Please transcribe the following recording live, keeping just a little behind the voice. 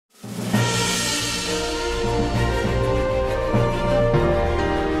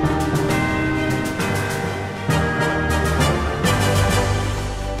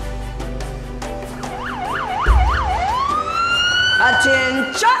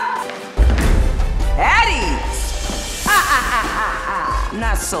At ease.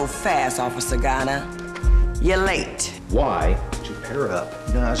 Not so fast, Officer Ghana. You're late. Why did you pair up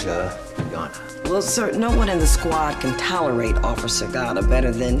Naja and Ghana? Well, sir, no one in the squad can tolerate Officer Ghana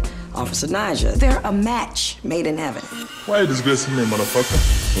better than Officer Naja. They're a match made in heaven. Why are you disgracing me,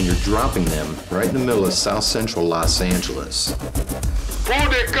 motherfucker? And you're dropping them right in the middle of South Central Los Angeles. Pull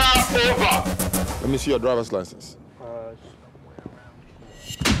the car over! Let me see your driver's license.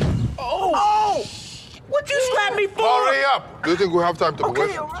 Oh! What you slapped me for? Hurry up! Do you think we have time to Okay,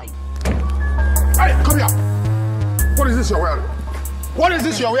 wait? all right. Hey, come here! What is this you're wearing? What is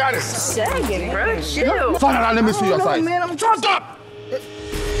this you're wearing? Shagging, bro. Chill. Turn around, let me see your size. Man, I'm trying to... Stop!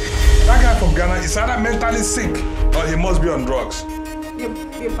 That guy from Ghana is either mentally sick or he must be on drugs.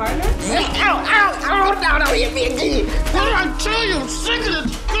 Your partner? Ow, no, you being deep. What did I tell you? Sick of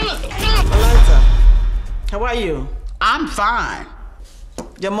this good. Atlanta, how are you? I'm fine.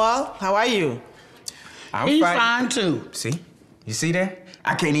 Jamal, how are you? He's fine too. See? You see that?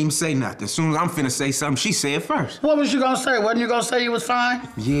 I can't even say nothing. As soon as I'm finna say something, she say it first. What was you gonna say? Wasn't you gonna say you was fine?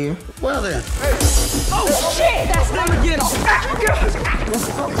 Yeah. Well then. Oh, shit! That's not again.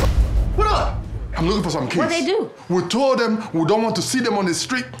 What up? I'm looking for some kids. What'd they do? We told them we don't want to see them on the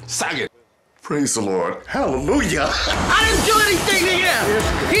street sagging. Praise the Lord. Hallelujah. I didn't do anything to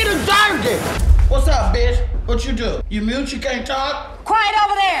him. He deserved it. What's up, bitch? What you do? You mute? You can't talk? Quiet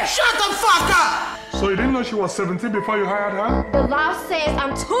over there! Shut the fuck up! So you didn't know she was 17 before you hired her? The law says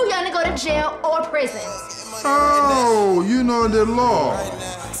I'm too young to go to jail or prison. Oh, you know the law.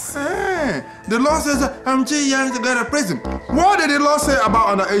 Hey, the law says that I'm too young to go to prison. What did the law say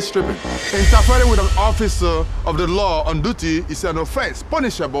about underage stripping? Interfering with an officer of the law on duty is an offense,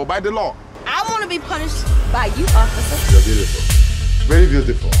 punishable by the law. I want to be punished by you, officer. You're beautiful. Very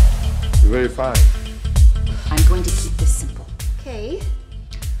beautiful. You're very fine. I'm going to keep this simple. Okay.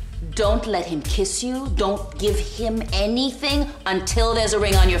 Don't let him kiss you. Don't give him anything until there's a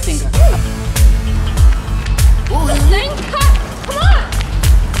ring on your finger. Ooh, this thing cut! Come on!